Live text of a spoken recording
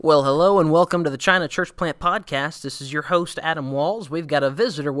Well, hello and welcome to the China Church Plant Podcast. This is your host, Adam Walls. We've got a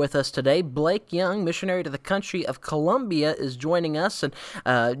visitor with us today. Blake Young, missionary to the country of Colombia, is joining us.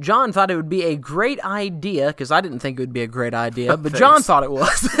 And John thought it would be a great idea, because I didn't think it would be a great idea, but John thought it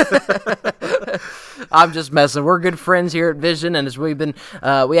was. I'm just messing. We're good friends here at Vision, and as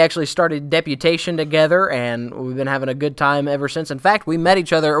we actually started deputation together, and we've been having a good time ever since. In fact, we met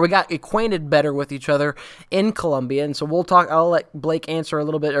each other, or we got acquainted better with each other in Colombia, and so I'll let Blake answer a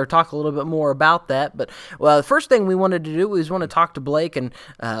little bit, or talk a little bit more about that. But the first thing we wanted to do was want to talk to Blake and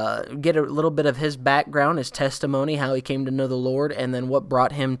get a little bit of his background, his testimony, how he came to know the Lord, and then what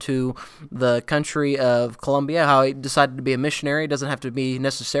brought him to the country of Colombia, how he decided to be a missionary. It doesn't have to be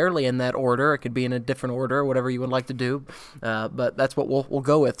necessarily in that order. It could be in a different order, whatever you would like to do. But that's what we'll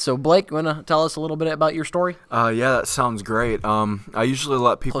go with. So Blake, you want to tell us a little bit about your story? Yeah, that sounds great. I usually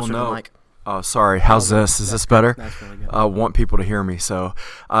let people Closer to know. the mic. Oh, sorry. How's this? Is this better? That's really good. I want people to hear me. So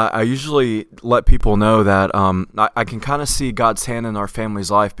I usually let people know that I can kind of see God's hand in our family's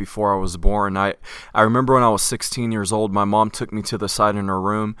life before I was born. I remember when I was 16 years old, my mom took me to the side in her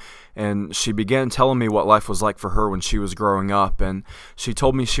room, and she began telling me what life was like for her when she was growing up. And she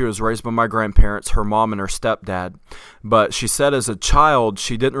told me she was raised by my grandparents, her mom and her stepdad. But she said as a child,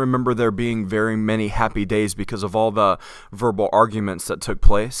 she didn't remember there being very many happy days because of all the verbal arguments that took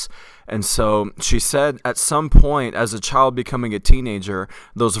place. And so she said at some point as a child becoming a teenager,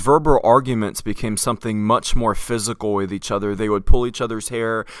 those verbal arguments became something much more physical with each other. They would pull each other's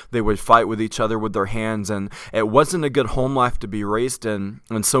hair. They would fight with each other with their hands. And it wasn't a good home life to be raised in.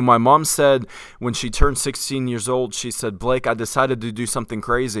 And so my mom said when she turned 16 years old, she said, "Blake, I decided to do something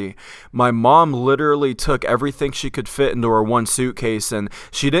crazy." My mom literally took everything she could fit into her one suitcase, and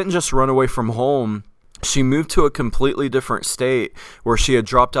she didn't just run away from home. She moved to a completely different state where she had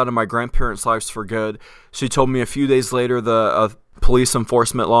dropped out of my grandparents' lives for good. She told me a few days later the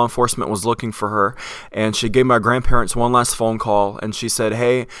law enforcement was looking for her, and she gave my grandparents one last phone call, and she said,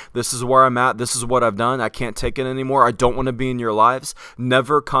 "Hey, this is where I'm at. This is what I've done. I can't take it anymore. I don't want to be in your lives.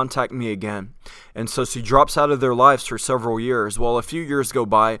 Never contact me again." And so she drops out of their lives for several years. Well, a few years go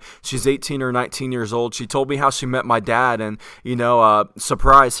by. She's 18 or 19 years old. She told me how she met my dad, and,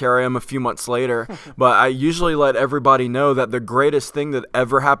 surprise, here I am a few months later. But I usually let everybody know that the greatest thing that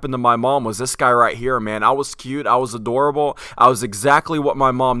ever happened to my mom was this guy right here, man. I was cute. I was adorable. I was exactly what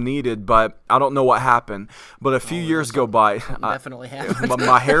my mom needed, but I don't know what happened. But a few years go by. Definitely happened.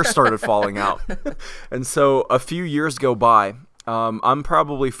 My hair started falling out. And so a few years go by. I'm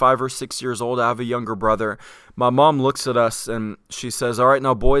probably 5 or 6 years old. I have a younger brother. My mom looks at us and she says, "All right,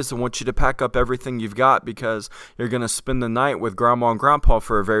 now boys, I want you to pack up everything you've got because you're going to spend the night with Grandma and Grandpa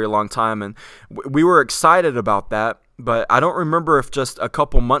for a very long time." And we were excited about that, but I don't remember if just a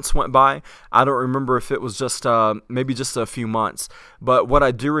couple months went by. I don't remember if it was just maybe just a few months. But what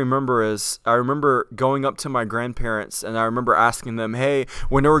I do remember is I remember going up to my grandparents and I remember asking them, "Hey,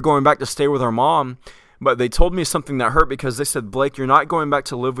 when are we going back to stay with our mom?" But they told me something that hurt because they said, "Blake, you're not going back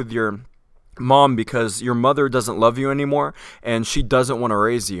to live with your mom because your mother doesn't love you anymore and she doesn't want to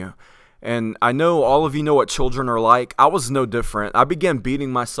raise you." And I know all of you know what children are like. I was no different. I began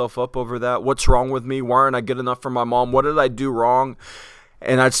beating myself up over that. What's wrong with me? Why aren't I good enough for my mom? What did I do wrong?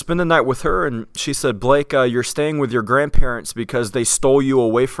 And I'd spend the night with her, and she said, "Blake, you're staying with your grandparents because they stole you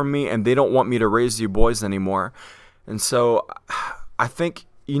away from me and they don't want me to raise you boys anymore." And so I think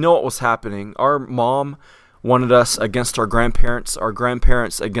you know what was happening. Our mom wanted us against our grandparents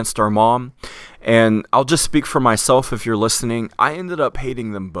against our mom. And I'll just speak for myself if you're listening. I ended up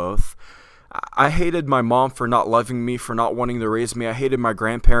hating them both. I hated my mom for not loving me, for not wanting to raise me. I hated my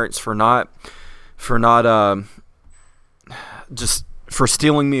grandparents for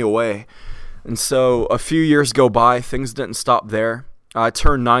stealing me away. And so a few years go by, things didn't stop there. I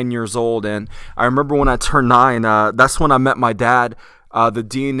turned 9 years old, and I remember when I turned 9, that's when I met my dad. The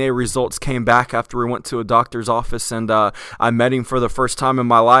DNA results came back after we went to a doctor's office, and I met him for the first time in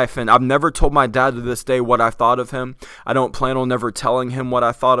my life. And I've never told my dad to this day what I thought of him. I don't plan on never telling him what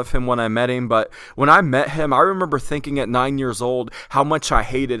I thought of him when I met him. But when I met him, I remember thinking at 9 years old how much I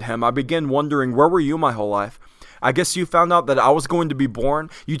hated him. I began wondering, where were you my whole life? I guess you found out that I was going to be born.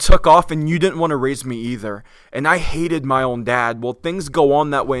 You took off and you didn't want to raise me either. And I hated my own dad. Well, things go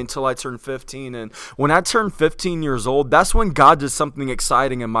on that way until I turned 15. And when I turned 15 years old, that's when God did something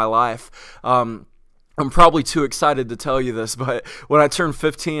exciting in my life. I'm probably too excited to tell you this, but when I turned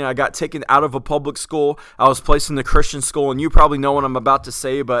 15, I got taken out of a public school. I was placed in the Christian school, and you probably know what I'm about to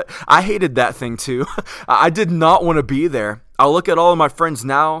say, but I hated that thing too. I did not want to be there. I look at all of my friends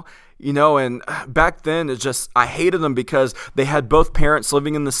now. And back then I hated them because they had both parents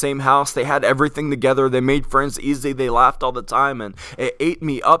living in the same house. They had everything together. They made friends easy. They laughed all the time, and it ate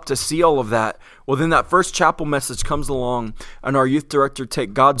me up to see all of that. Well, then that first chapel message comes along, and our youth director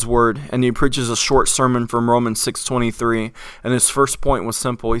takes God's word, and he preaches a short sermon from Romans 6:23, and his first point was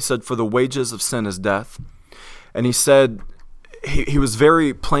simple. He said, "For the wages of sin is death." And he said, he was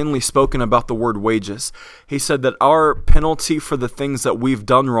very plainly spoken about the word wages. He said that our penalty for the things that we've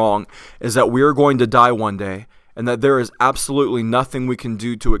done wrong is that we are going to die one day, and that there is absolutely nothing we can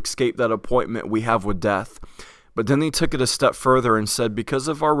do to escape that appointment we have with death. But then he took it a step further and said, because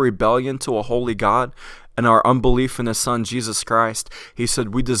of our rebellion to a holy God and our unbelief in his son, Jesus Christ, he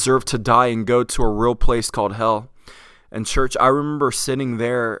said we deserve to die and go to a real place called hell. And church, I remember sitting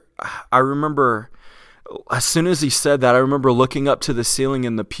there. As soon as he said that, I remember looking up to the ceiling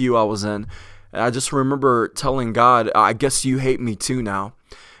in the pew I was in. And I just remember telling God, I guess you hate me too now.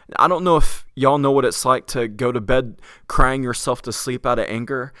 I don't know if y'all know what it's like to go to bed crying yourself to sleep out of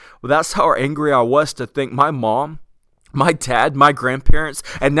anger. Well, that's how angry I was to think my mom, my dad, my grandparents,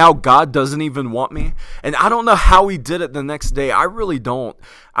 and now God doesn't even want me. And I don't know how he did it the next day. I really don't.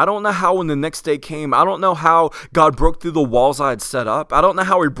 I don't know how when the next day came, I don't know how God broke through the walls I had set up. I don't know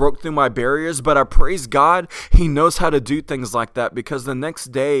how he broke through my barriers, but I praise God. He knows how to do things like that, because the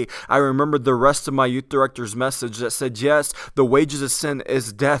next day I remembered the rest of my youth director's message that said, yes, the wages of sin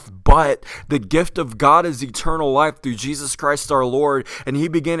is death, but the gift of God is eternal life through Jesus Christ our Lord. And he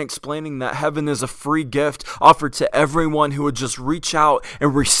began explaining that heaven is a free gift offered to everyone who would just reach out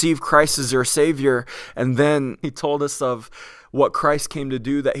and receive Christ as their Savior. And then he told us of what Christ came to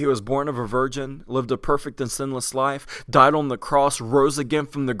do, that he was born of a virgin, lived a perfect and sinless life, died on the cross, rose again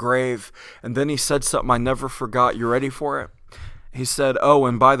from the grave. And then he said something I never forgot. You ready for it? He said, oh,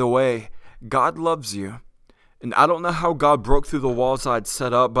 and by the way, God loves you. And I don't know how God broke through the walls I'd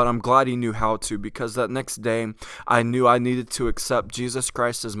set up, but I'm glad he knew how to, because that next day I knew I needed to accept Jesus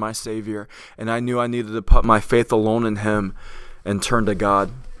Christ as my Savior. And I knew I needed to put my faith alone in him and turn to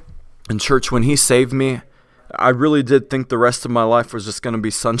God. And church, when he saved me, I really did think the rest of my life was just going to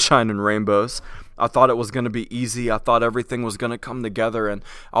be sunshine and rainbows. I thought it was going to be easy. I thought everything was going to come together. And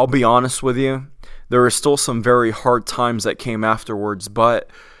I'll be honest with you, there were still some very hard times that came afterwards. But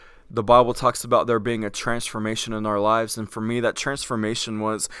the Bible talks about there being a transformation in our lives. And for me, that transformation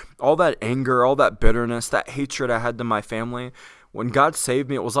was all that anger, all that bitterness, that hatred I had to my family. When God saved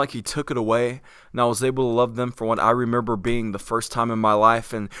me, it was like he took it away, and I was able to love them for what I remember being the first time in my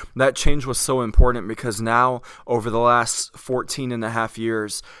life. And that change was so important, because now, over the last 14 and a half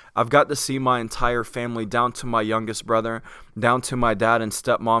years, I've got to see my entire family, down to my youngest brother, down to my dad and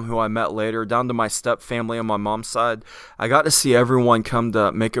stepmom, who I met later, down to my step family on my mom's side. I got to see everyone come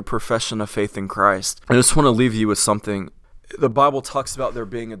to make a profession of faith in Christ. I just want to leave you with something. The Bible talks about there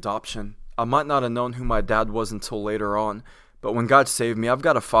being adoption. I might not have known who my dad was until later on. But when God saved me, I've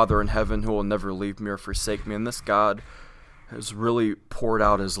got a Father in heaven who will never leave me or forsake me. And this God has really poured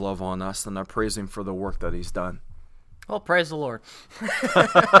out his love on us, and I praise him for the work that he's done. Well, praise the Lord.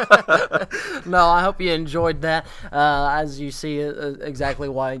 No, I hope you enjoyed that. As you see, exactly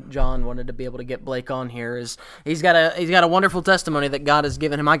why John wanted to be able to get Blake on here is he's got a wonderful testimony that God has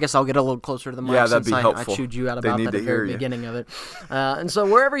given him. I guess I'll get a little closer to the mic, that'd since be helpful. I chewed you out about that at the very you. beginning of it. And so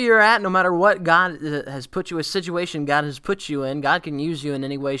wherever you're at, no matter what God has put you, a situation God has put you in, God can use you in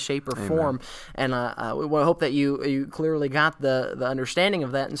any way, shape, or form. And we hope that you clearly got the understanding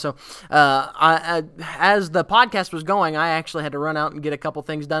of that. And so as the podcast was going, I actually had to run out and get a couple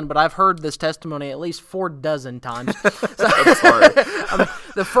things done, but I've heard this testimony at least 4 dozen times. That's hard.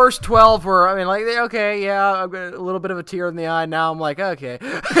 The first 12 were, okay, yeah, I've got a little bit of a tear in the eye. Now I'm like, okay,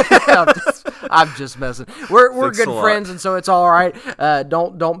 I'm just messing. We're good friends, and so it's all right.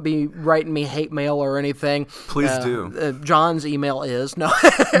 Don't be writing me hate mail or anything. Please do. John's email is no.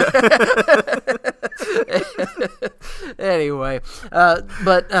 Anyway,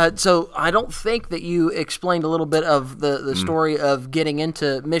 so I don't think that you explained a little bit of the story of getting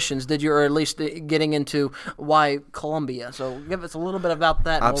into missions, did you? Or at least getting into why Colombia. So give us a little bit about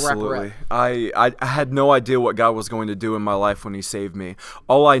that, and Absolutely. we'll wrap her I up. had no idea what God was going to do in my life when he saved me.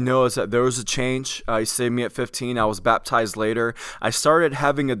 All I know is that there was a change. He saved me at 15. I was baptized later. I started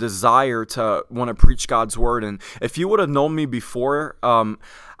having a desire to want to preach God's word. And if you would have known me before,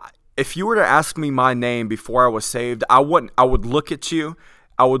 if you were to ask me my name before I was saved, I would look at you.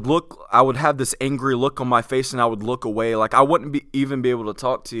 I would have this angry look on my face, and I would look away. Like I wouldn't even be able to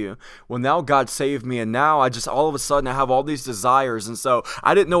talk to you. Well, now God saved me, and now all of a sudden I have all these desires. And so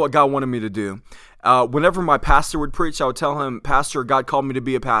I didn't know what God wanted me to do. Whenever my pastor would preach, I would tell him, Pastor, God called me to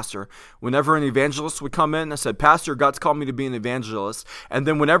be a pastor. Whenever an evangelist would come in, I said, Pastor, God's called me to be an evangelist. And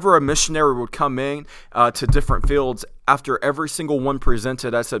then whenever a missionary would come in to different fields, after every single one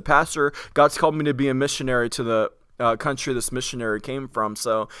presented, I said, Pastor, God's called me to be a missionary to the country this missionary came from.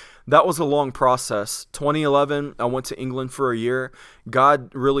 So that was a long process. 2011, I went to England for a year. God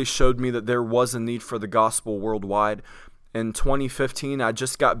really showed me that there was a need for the gospel worldwide. In 2015, I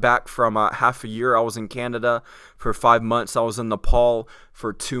just got back from half a year. I was in Canada for 5 months. I was in Nepal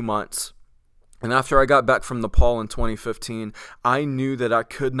for 2 months. And after I got back from Nepal in 2015, I knew that I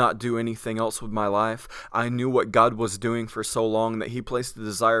could not do anything else with my life. I knew what God was doing for so long, that He placed the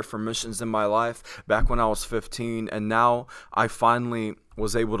desire for missions in my life back when I was 15. And now I finally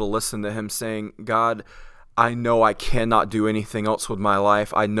was able to listen to Him saying, God, I know I cannot do anything else with my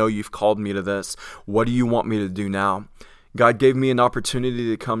life. I know You've called me to this. What do You want me to do now? God gave me an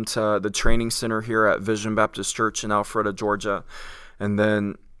opportunity to come to the training center here at Vision Baptist Church in Alpharetta, Georgia. And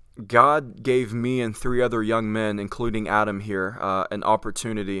then God gave me and 3 other young men, including Adam here, an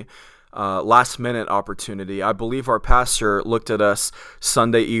opportunity, last-minute opportunity. I believe our pastor looked at us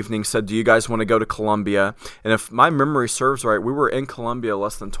Sunday evening, said, do you guys want to go to Colombia? And if my memory serves right, we were in Colombia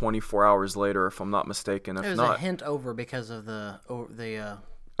less than 24 hours later, if I'm not mistaken. If It was not, a hint over because of the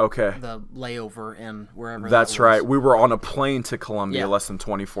layover and wherever That's that was. right. We were on a plane to Colombia Yeah. less than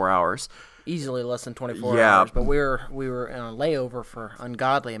 24 hours. Easily less than 24 Yeah. hours, but we were in a layover for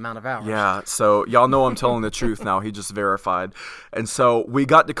ungodly amount of hours. Yeah, so y'all know I'm telling the truth now. He just verified. And so we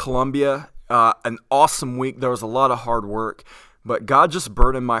got to Colombia, an awesome week. There was a lot of hard work. But God just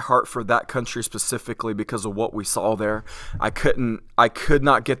burdened my heart for that country specifically because of what we saw there. I could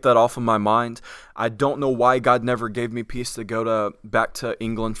not get that off of my mind. I don't know why God never gave me peace to go back to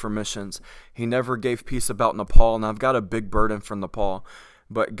England for missions. He never gave peace about Nepal, and I've got a big burden for Nepal.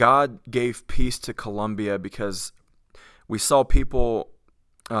 But God gave peace to Colombia because we saw people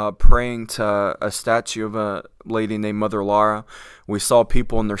praying to a statue of a lady named Mother Lara. We saw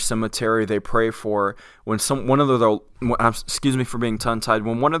people in their cemetery they pray for when one of their excuse me for being tongue-tied,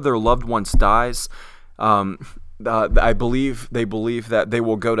 when one of their loved ones dies. I believe they believe that they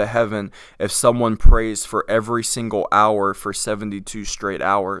will go to heaven if someone prays for every single hour for 72 straight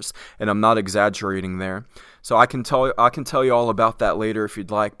hours, and I'm not exaggerating there. So I can tell you all about that later if you'd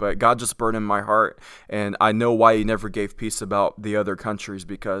like, but God just burdened my heart, and I know why He never gave peace about the other countries,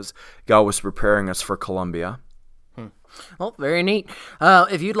 because God was preparing us for Colombia. Well, very neat.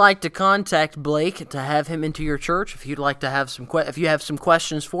 If you'd like to contact Blake to have him into your church, if you'd like to have if you have some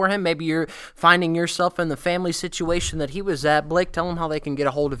questions for him, maybe you're finding yourself in the family situation that he was at, Blake, tell them how they can get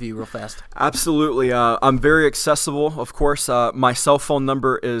a hold of you real fast. Absolutely. I'm very accessible. Of course, my cell phone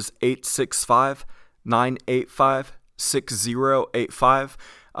number is 865-985-6085.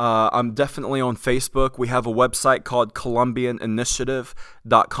 I'm definitely on Facebook. We have a website called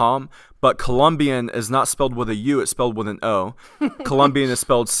ColumbianInitiative.com, but Colombian is not spelled with a U, it's spelled with an O. Colombian is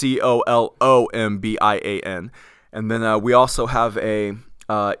spelled COLOMBIAN. And then we also have a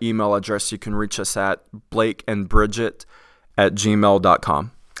email address you can reach us at,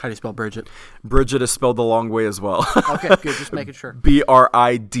 blakeandbridget@gmail.com. How do you spell Bridget? Bridget is spelled the long way as well. Okay, good, just making sure.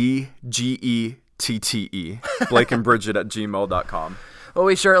 BRIDGETTE. blakeandbridget@gmail.com. Well,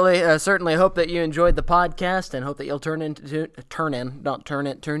 we certainly hope that you enjoyed the podcast and hope that you'll turn in.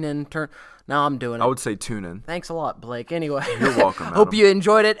 Now I'm doing it. I would say tune in. Thanks a lot, Blake. Anyway, You're welcome, Adam. Hope you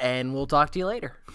enjoyed it, and we'll talk to you later.